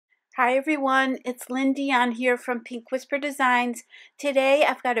Hi everyone, it's Lindy on here from Pink Whisper Designs. Today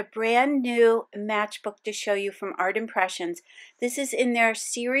I've got a brand new matchbook to show you from Art Impressions. This is in their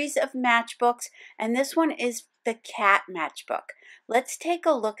series of matchbooks, and this one is the cat matchbook. Let's take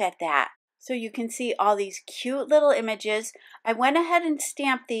a look at that. So you can see all these cute little images. I went ahead and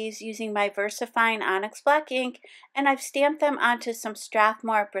stamped these using my Versafine Onyx black ink, and I've stamped them onto some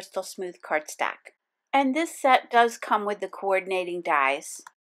Strathmore Bristol smooth cardstock. And this set does come with the coordinating dies.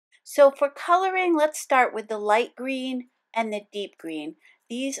 So for coloring, let's start with the light green and the deep green.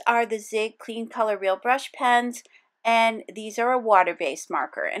 These are the Zig Clean Color Real Brush pens, and these are a water-based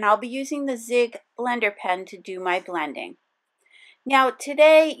marker. And I'll be using the Zig blender pen to do my blending. Now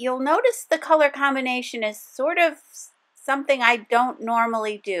today, you'll notice the color combination is sort of something I don't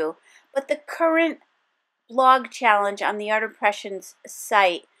normally do, but the current blog challenge on the Art Impressions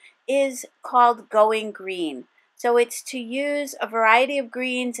site is called Going Green. So it's to use a variety of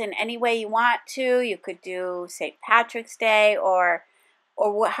greens in any way you want to. You could do St. Patrick's Day or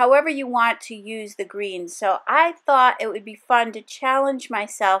however you want to use the greens. So I thought it would be fun to challenge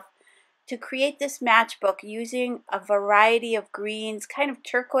myself to create this matchbook using a variety of greens, kind of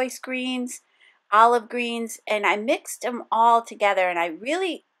turquoise greens, olive greens, and I mixed them all together, and I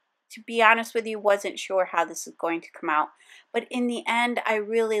really, to be honest with you, wasn't sure how this is going to come out. But in the end, I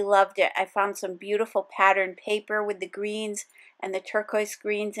really loved it. I found some beautiful patterned paper with the greens and the turquoise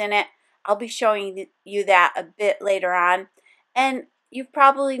greens in it. I'll be showing you that a bit later on. And you've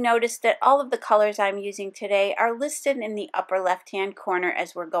probably noticed that all of the colors I'm using today are listed in the upper left-hand corner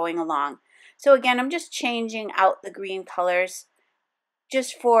as we're going along. So again, I'm just changing out the green colors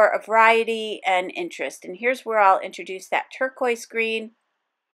just for a variety and interest. And here's where I'll introduce that turquoise green.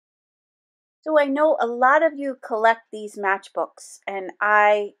 So I know a lot of you collect these matchbooks, and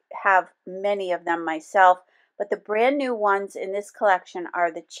I have many of them myself, but the brand new ones in this collection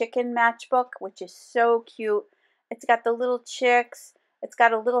are the chicken matchbook, which is so cute. It's got the little chicks, it's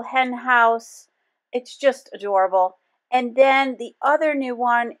got a little hen house, it's just adorable. And then the other new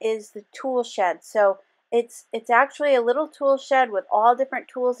one is the tool shed. So it's actually a little tool shed with all different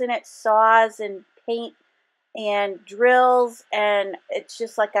tools in it, saws and paint and drills, and it's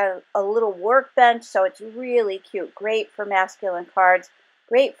just like a little workbench, so it's really cute. Great for masculine cards,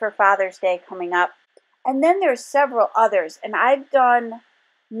 great for Father's Day coming up. And then there's several others, and I've done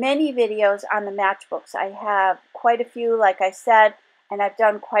many videos on the matchbooks. I have quite a few, like I said, and I've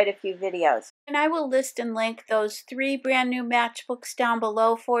done quite a few videos. And I will list and link those 3 brand new matchbooks down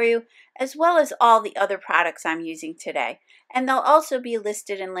below for you, as well as all the other products I'm using today. And they'll also be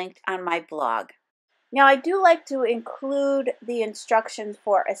listed and linked on my blog. Now I do like to include the instructions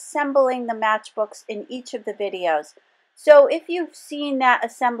for assembling the matchbooks in each of the videos. So if you've seen that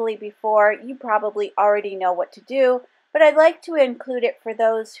assembly before, you probably already know what to do, but I'd like to include it for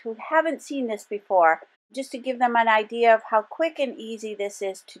those who haven't seen this before, just to give them an idea of how quick and easy this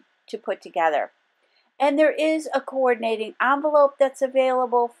is to put together. And there is a coordinating envelope that's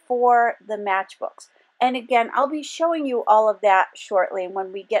available for the matchbooks. And again, I'll be showing you all of that shortly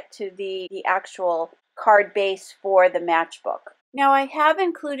when we get to the actual card base for the matchbook. Now I have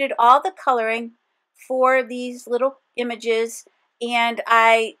included all the coloring for these little images, and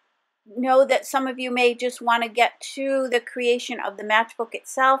I know that some of you may just want to get to the creation of the matchbook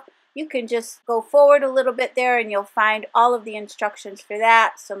itself. You can just go forward a little bit there and you'll find all of the instructions for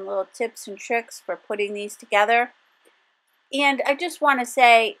that, some little tips and tricks for putting these together. And I just want to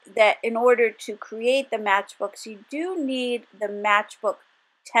say that in order to create the matchbooks, you do need the matchbook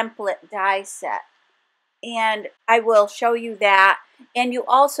template die set. And I will show you that. And you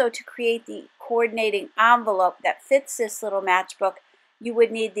also, to create the coordinating envelope that fits this little matchbook, you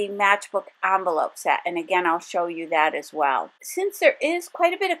would need the matchbook envelope set. And again, I'll show you that as well. Since there is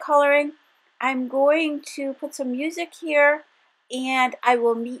quite a bit of coloring, I'm going to put some music here, and I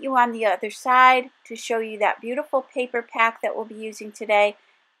will meet you on the other side to show you that beautiful paper pack that we'll be using today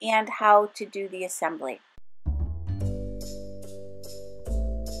and how to do the assembly.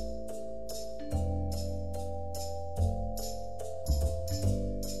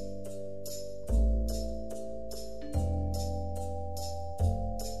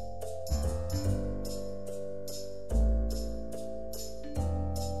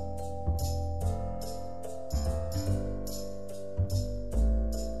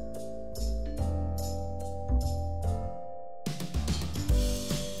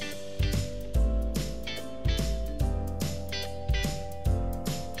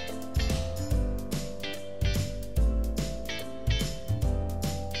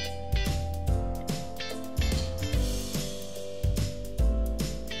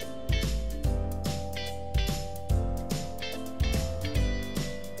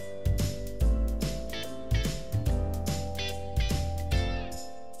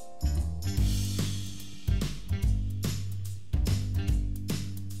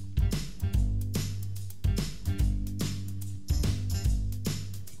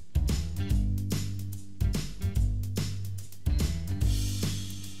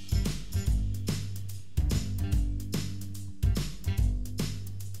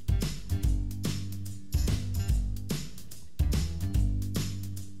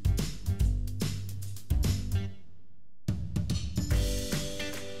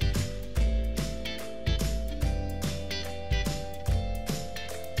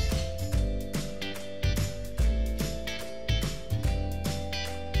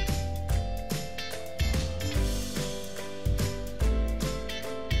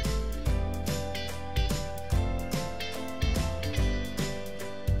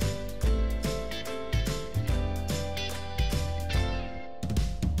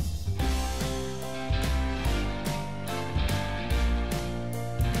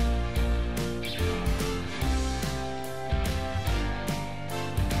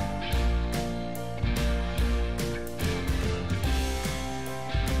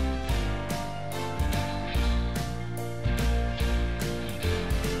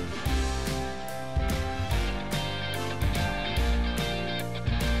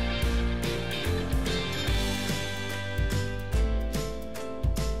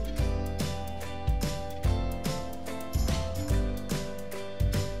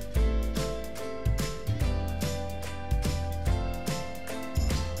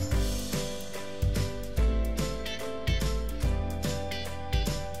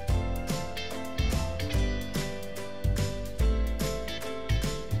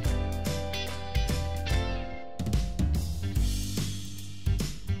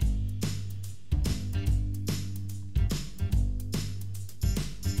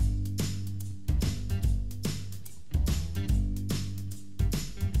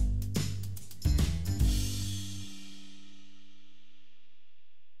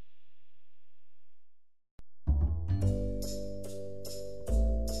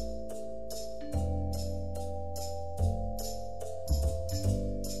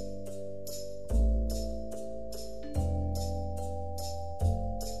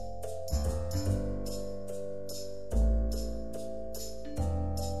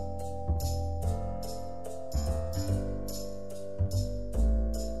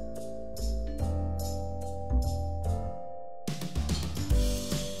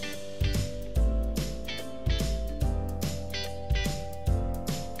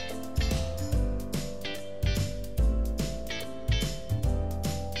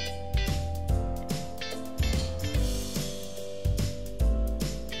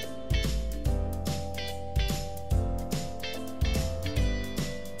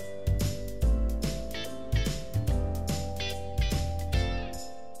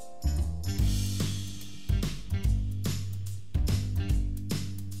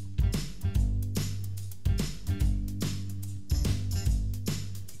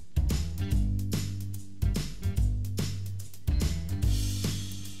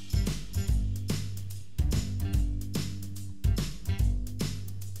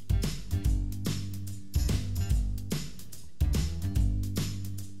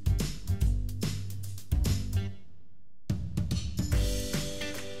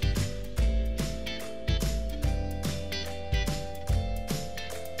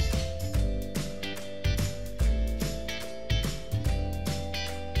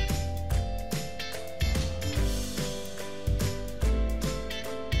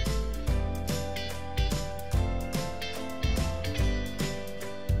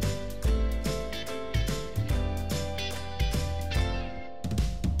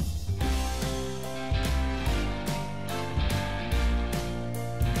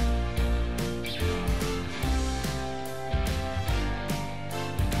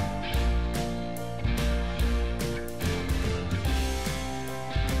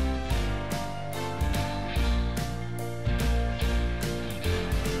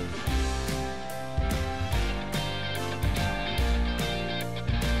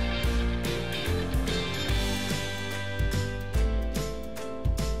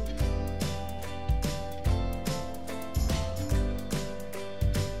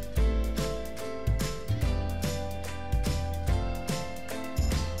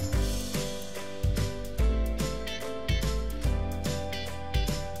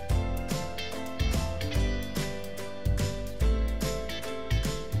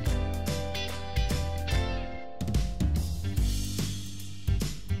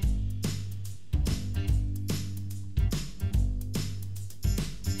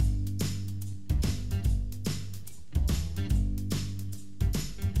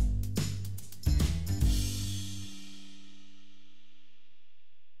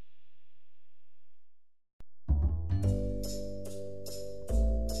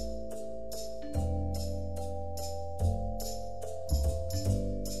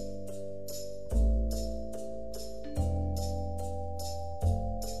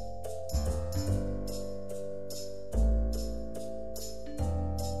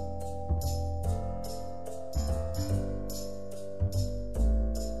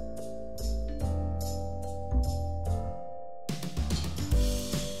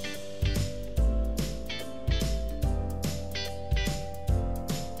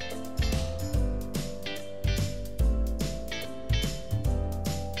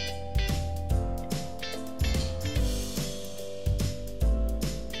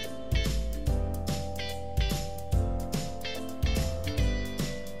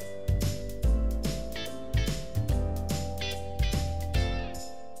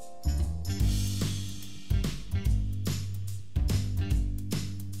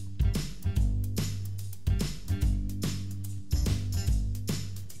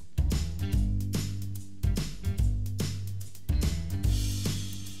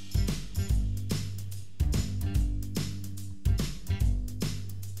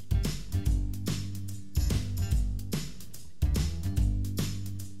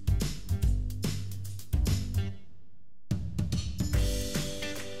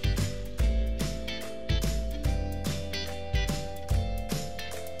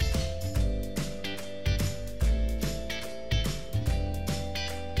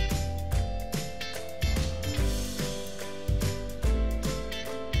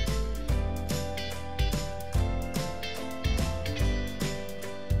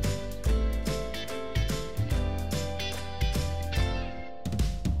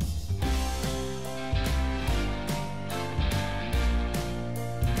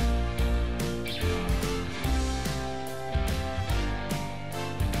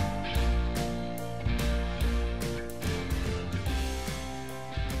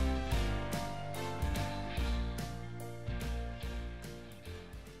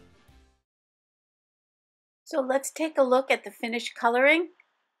 So let's take a look at the finished coloring.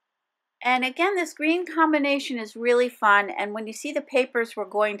 And again, this green combination is really fun. And when you see the papers we're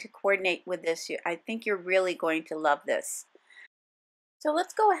going to coordinate with this, I think you're really going to love this. So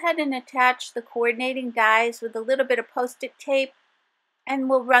let's go ahead and attach the coordinating dies with a little bit of Post-it tape, and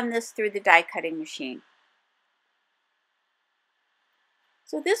we'll run this through the die cutting machine.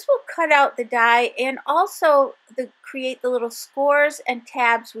 So this will cut out the die and also create the little scores and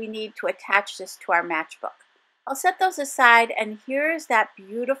tabs we need to attach this to our matchbook. I'll set those aside, and here's that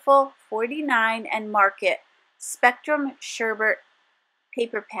beautiful 49 and Market Spectrum Sherbet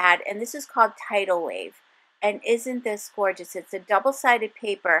paper pad, and this is called Tidal Wave. And isn't this gorgeous? It's a double-sided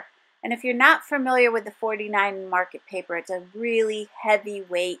paper, and if you're not familiar with the 49 and Market paper, it's a really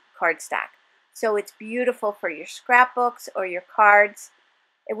heavyweight cardstock. So it's beautiful for your scrapbooks or your cards.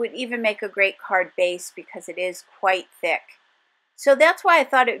 It would even make a great card base because it is quite thick. So that's why I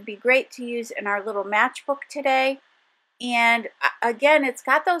thought it would be great to use in our little matchbook today. And again, it's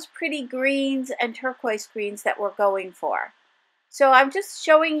got those pretty greens and turquoise greens that we're going for. So I'm just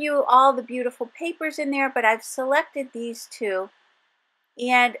showing you all the beautiful papers in there, but I've selected these two.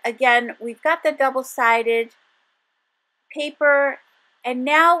 And again, we've got the double-sided paper, and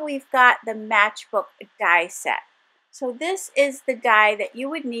now we've got the matchbook die set. So this is the die that you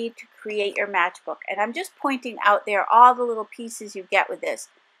would need to create your matchbook. And I'm just pointing out there all the little pieces you get with this.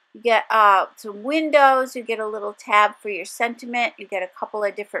 You get some windows, you get a little tab for your sentiment, you get a couple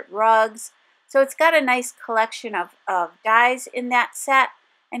of different rugs. So it's got a nice collection of dies in that set.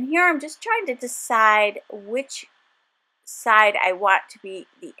 And here I'm just trying to decide which side I want to be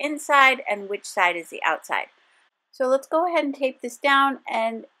the inside and which side is the outside. So let's go ahead and tape this down,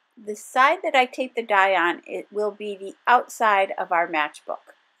 and the side that I tape the die on, it will be the outside of our matchbook.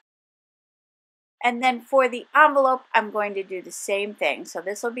 And then for the envelope, I'm going to do the same thing. So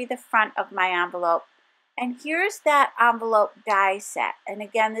this will be the front of my envelope. And here's that envelope die set. And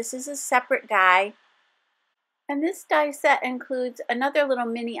again, this is a separate die. And this die set includes another little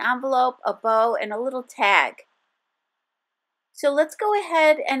mini envelope, a bow, and a little tag. So let's go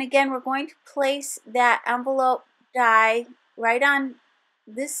ahead, and again, we're going to place that envelope die right on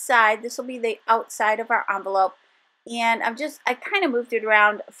this side. This will be the outside of our envelope. And I kind of moved it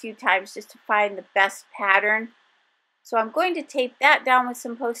around a few times just to find the best pattern. So I'm going to tape that down with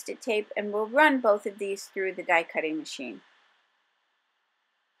some Post-it tape, and we'll run both of these through the die cutting machine.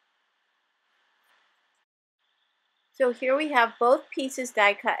 So here we have both pieces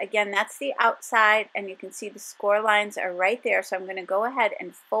die cut. Again, that's the outside, and you can see the score lines are right there. So I'm going to go ahead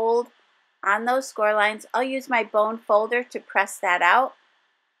and fold on those score lines. I'll use my bone folder to press that out.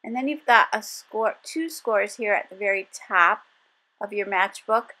 And then you've got two scores here at the very top of your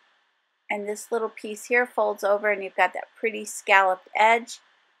matchbook. And this little piece here folds over, and you've got that pretty scalloped edge.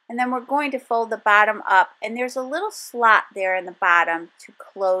 And then we're going to fold the bottom up, and there's a little slot there in the bottom to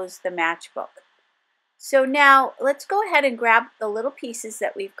close the matchbook. So now let's go ahead and grab the little pieces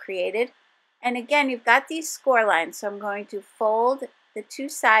that we've created. And again, you've got these score lines. So I'm going to fold the two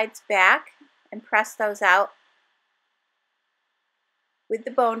sides back and press those out with the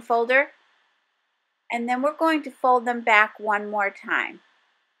bone folder. And then we're going to fold them back one more time.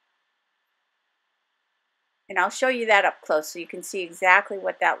 And I'll show you that up close so you can see exactly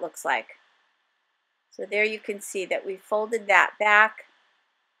what that looks like. So there you can see that we folded that back.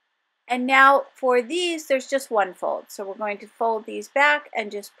 And now for these, there's just one fold. So we're going to fold these back and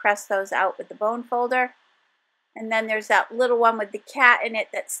just press those out with the bone folder. And then there's that little one with the cat in it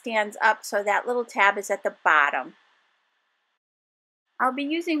that stands up, so that little tab is at the bottom. I'll be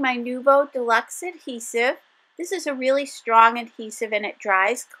using my Nuvo Deluxe adhesive. This is a really strong adhesive, and it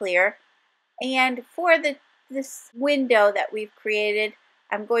dries clear. And for this window that we've created,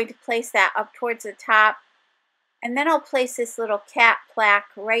 I'm going to place that up towards the top. And then I'll place this little cat plaque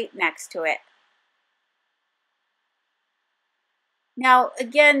right next to it. Now,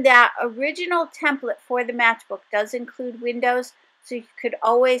 again, that original template for the matchbook does include windows, so you could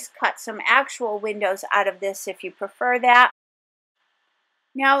always cut some actual windows out of this if you prefer that.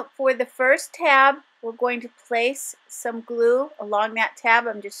 Now, for the first tab, we're going to place some glue along that tab.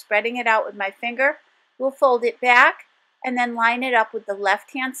 I'm just spreading it out with my finger. We'll fold it back and then line it up with the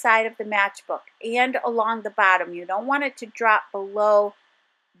left-hand side of the matchbook and along the bottom. You don't want it to drop below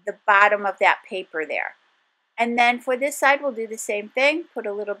the bottom of that paper there. And then for this side, we'll do the same thing. Put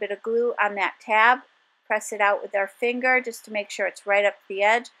a little bit of glue on that tab, press it out with our finger just to make sure it's right up the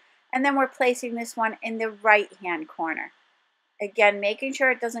edge. And then we're placing this one in the right-hand corner. Again, making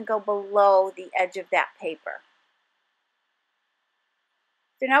sure it doesn't go below the edge of that paper.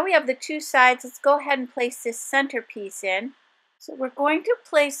 So now we have the two sides. Let's go ahead and place this center piece in. So we're going to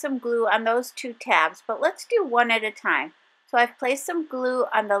place some glue on those 2 tabs, but let's do one at a time. So I've placed some glue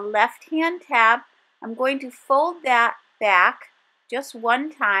on the left-hand tab. I'm going to fold that back just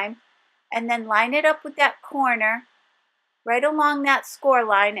one time and then line it up with that corner right along that score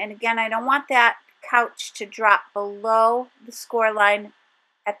line. And again, I don't want that couch to drop below the score line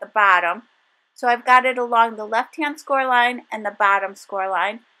at the bottom. So I've got it along the left-hand score line and the bottom score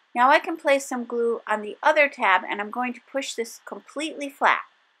line. Now I can place some glue on the other tab, and I'm going to push this completely flat.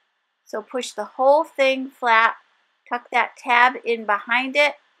 So push the whole thing flat, tuck that tab in behind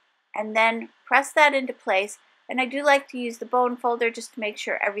it, and then press that into place. And I do like to use the bone folder just to make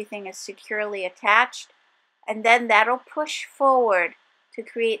sure everything is securely attached. And then that'll push forward to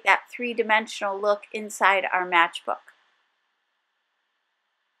create that 3-dimensional look inside our matchbook.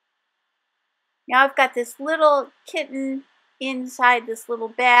 Now I've got this little kitten inside this little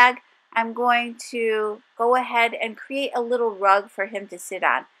bag. I'm going to go ahead and create a little rug for him to sit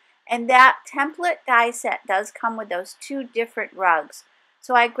on. And that template die set does come with those 2 different rugs.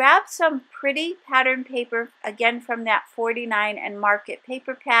 So I grabbed some pretty pattern paper, again from that 49 and Market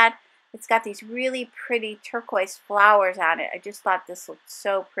paper pad. It's got these really pretty turquoise flowers on it. I just thought this looked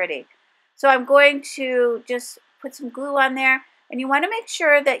so pretty. So I'm going to just put some glue on there. And you want to make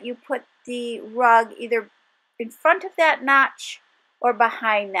sure that you put the rug either in front of that notch or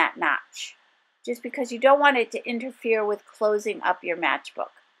behind that notch, just because you don't want it to interfere with closing up your matchbook.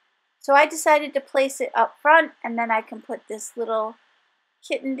 So I decided to place it up front, and then I can put this little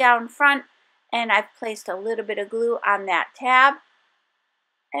kitten down front, and I've placed a little bit of glue on that tab,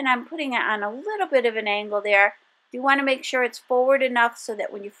 and I'm putting it on a little bit of an angle there. You want to make sure it's forward enough so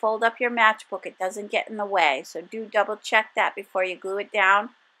that when you fold up your matchbook it doesn't get in the way. So do double check that before you glue it down.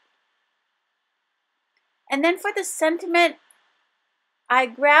 And then for the sentiment, I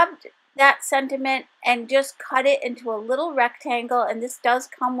grabbed that sentiment and just cut it into a little rectangle, and this does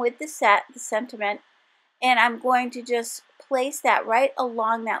come with the set, the sentiment, and I'm going to just place that right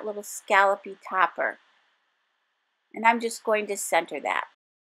along that little scallopy topper. And I'm just going to center that.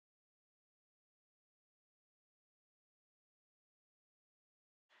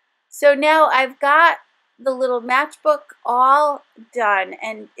 So now I've got the little matchbook all done,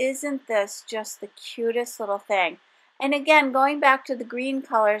 and isn't this just the cutest little thing? And again, going back to the green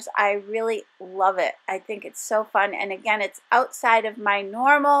colors, I really love it. I think it's so fun, and again, it's outside of my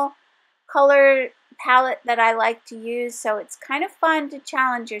normal color palette that I like to use, so it's kind of fun to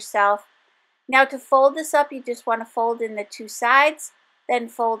challenge yourself. Now to fold this up, you just want to fold in the 2 sides, then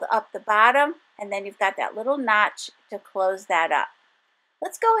fold up the bottom, and then you've got that little notch to close that up.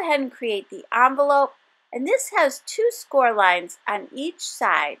 Let's go ahead and create the envelope. And this has 2 score lines on each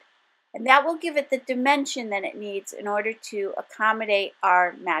side, and that will give it the dimension that it needs in order to accommodate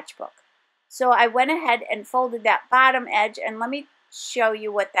our matchbook. So I went ahead and folded that bottom edge, and let me show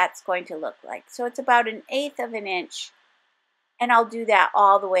you what that's going to look like. So it's about 1/8 of an inch, and I'll do that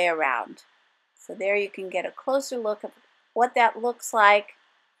all the way around. So there you can get a closer look at what that looks like.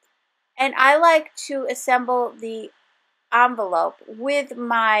 And I like to assemble the envelope with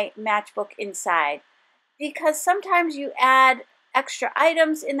my matchbook inside, because sometimes you add extra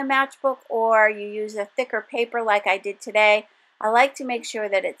items in the matchbook or you use a thicker paper like I did today. I like to make sure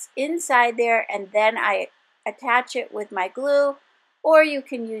that it's inside there, and then I attach it with my glue, or you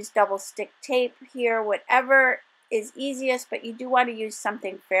can use double stick tape here, whatever is easiest, but you do want to use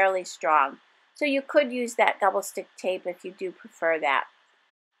something fairly strong. So you could use that double stick tape if you do prefer that.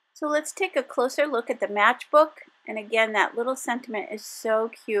 So let's take a closer look at the matchbook. And again, that little sentiment is so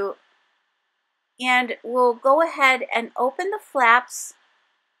cute. And we'll go ahead and open the flaps.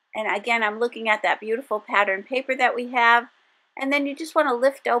 And again, I'm looking at that beautiful pattern paper that we have. And then you just want to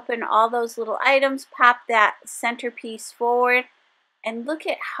lift open all those little items, pop that centerpiece forward, and look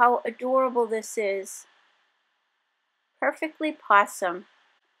at how adorable this is. Perfectly possum.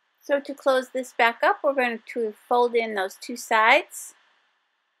 So to close this back up, we're going to fold in those 2 sides.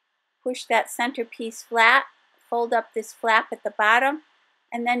 Push that centerpiece flat, fold up this flap at the bottom,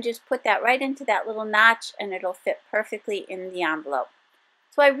 and then just put that right into that little notch, and it'll fit perfectly in the envelope.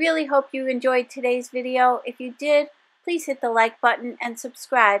 So I really hope you enjoyed today's video. If you did, please hit the like button and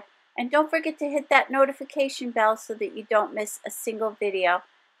subscribe. And don't forget to hit that notification bell so that you don't miss a single video.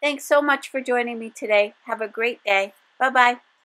 Thanks so much for joining me today. Have a great day. Bye-bye.